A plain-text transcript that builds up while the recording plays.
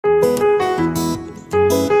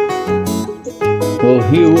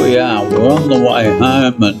here we are, we're on the way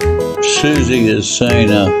home, and Susie has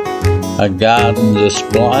seen a garden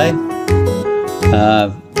display.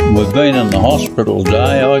 We've been in the hospital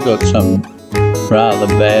today. I got some rather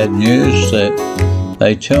bad news that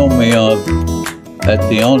they tell me I've at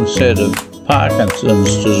the onset of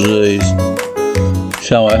Parkinson's disease.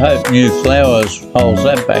 So I hope new flowers holds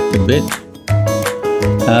that back a bit.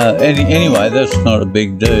 Anyway, that's not a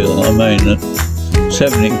big deal. I mean, at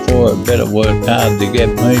 74, it better work hard to get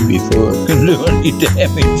me before it can do any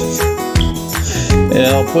damage.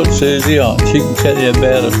 Yeah, I'll put Susie on. She can tell you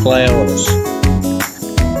about the flowers.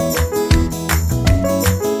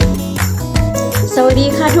 สวัสดี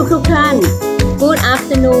ค่ะทุกท่าน Good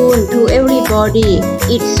afternoon to everybody.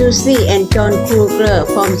 It's Susi and John Kruger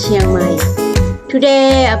from Chiang Mai. Today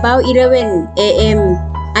about 11 a.m.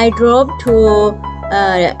 I drove to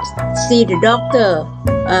see the doctor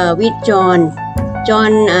with John.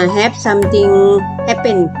 John have something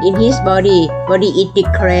happen in his body. Body is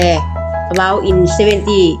declared about in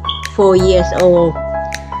 74 years old.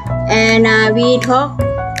 And we talk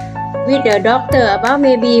with the doctor about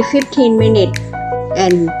maybe 15 minutes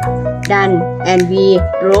and done. And we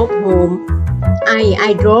drove home.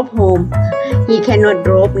 I drove home. He cannot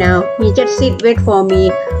drive now. He just sit wait for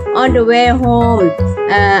me. On the way home,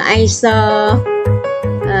 I saw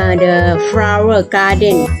the flower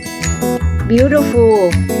garden.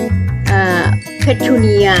 Beautiful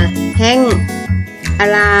petunia hang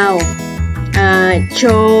around,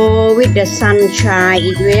 show with the sunshine.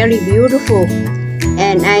 It's very beautiful.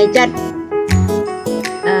 And I just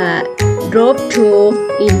drove to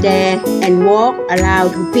in there and walk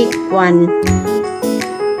around to pick one.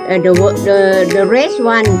 The red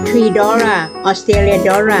one $3 Australian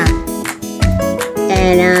dollar,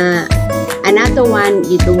 and another one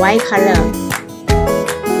is the white color.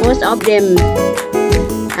 Most of them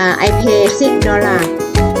I pay $6.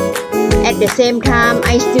 At the same time,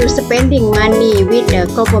 I still spending money with the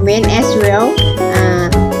government as well.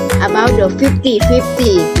 About the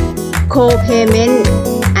 50-50 co-payment.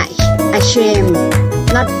 A shame,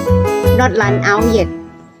 not run out yet.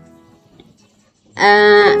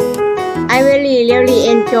 I really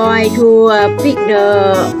enjoy to pick the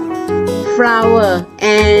flower,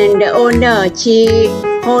 and the owner, she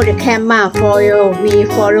hold the camera for you. We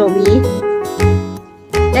follow me.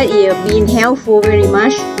 That is been helpful very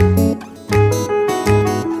much.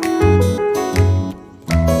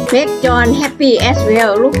 Make John happy as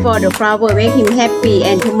well. Look for the flower, make him happy.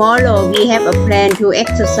 And tomorrow we have a plan to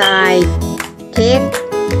exercise.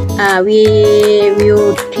 We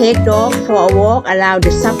will take dog for a walk around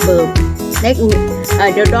the suburb.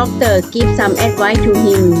 The doctor give some advice to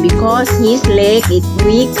him because his leg is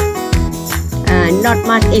weak, not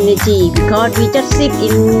much energy. Because we just sit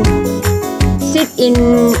in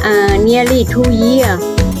nearly 2 years.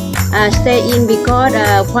 Stay in because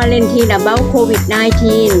quarantine about COVID-19.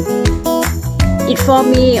 It for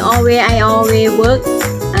me I always work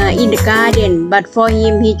in the garden, but for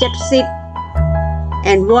him he just sit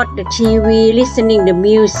and watch the TV, listening the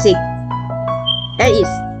music. That is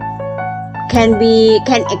can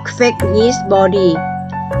affect his body.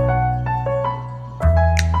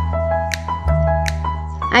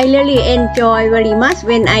 I really enjoy very much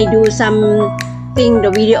when I do something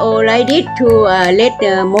the video like this to let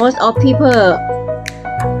most of people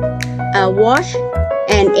watch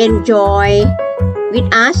and enjoy with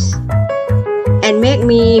us and make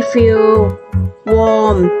me feel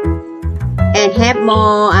warm and have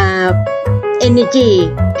more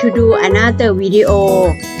energy to do another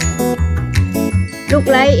video. Look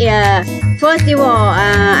like first of all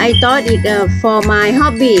I thought it for my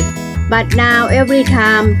hobby, but now every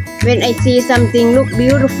time when I see something look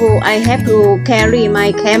beautiful, I have to carry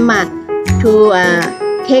my camera to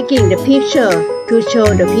taking the picture to show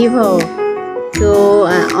the people to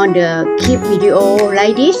on the keep video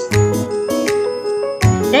like this.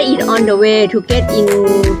 That is on the way to get in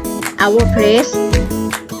our place.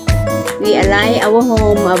 We arrive our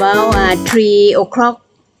home about 3 o'clock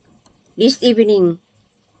this evening,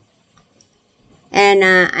 and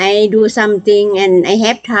I do something and I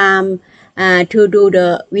have time to do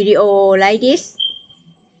the video like this.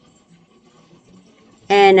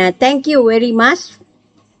 And thank you very much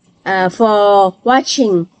for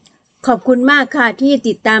watching. ขอบคุณมากค่ะที่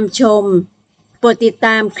ติดตามชมโปรดติดต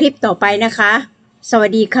ามคลิปต่อไปนะคะสวัส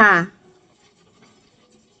ดีค่ะ